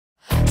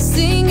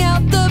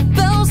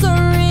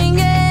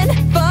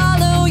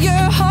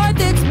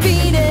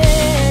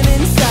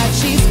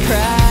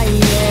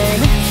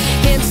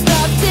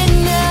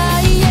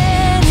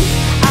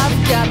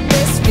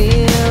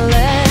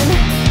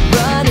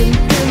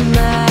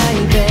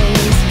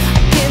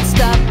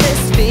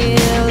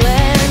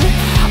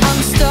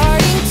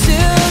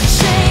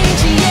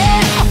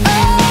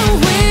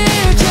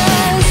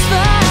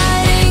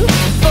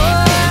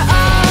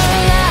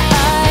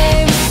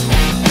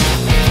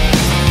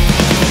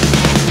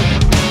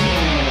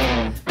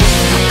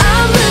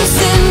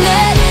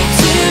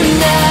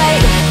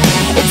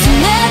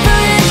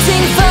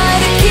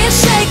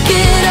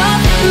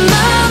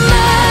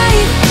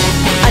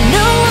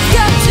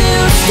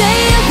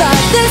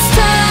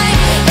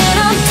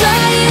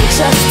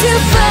just to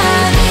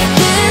find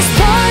this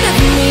part of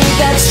me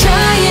that's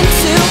trying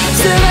to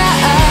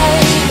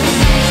survive.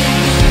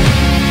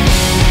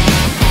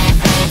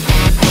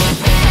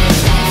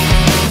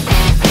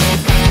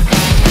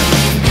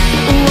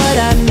 What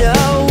I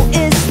know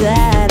is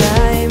that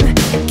I'm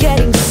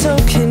getting so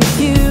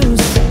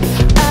confused.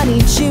 I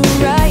need you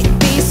right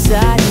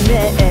beside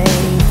me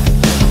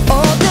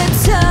all the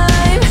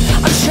time.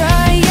 I'm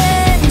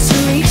trying to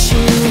reach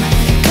you,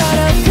 caught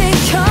up in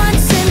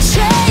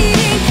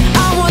concentrating.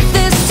 I want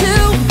this to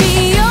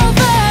be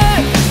over,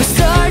 but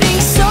starting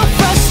so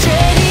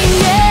frustrating.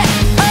 Yeah,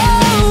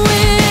 oh,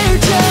 we're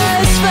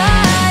just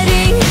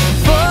fighting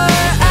for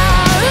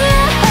our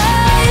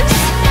lives.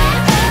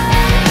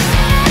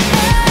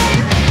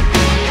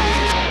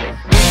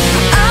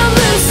 I'm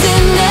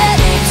losing it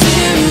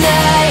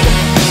tonight.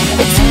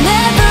 It's a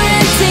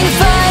never-ending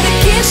fight. I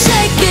can't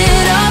shake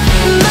it off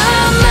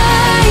my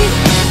mind.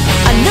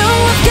 I know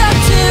I've got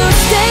to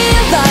stay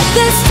alive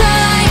this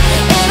time,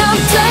 and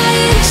I'm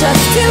dying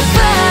just to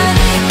find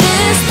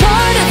this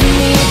part of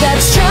me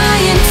that's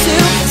trying to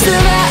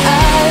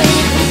survive.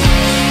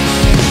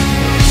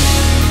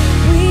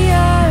 We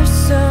are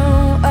so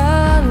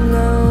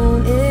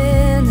alone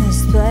in this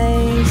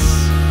place,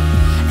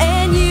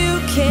 and you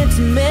can't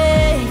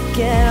make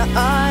it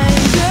on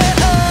your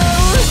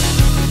own.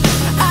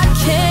 I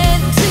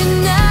can't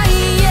deny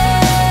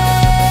it.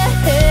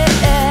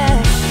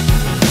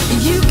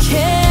 You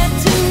can't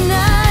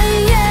deny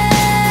it.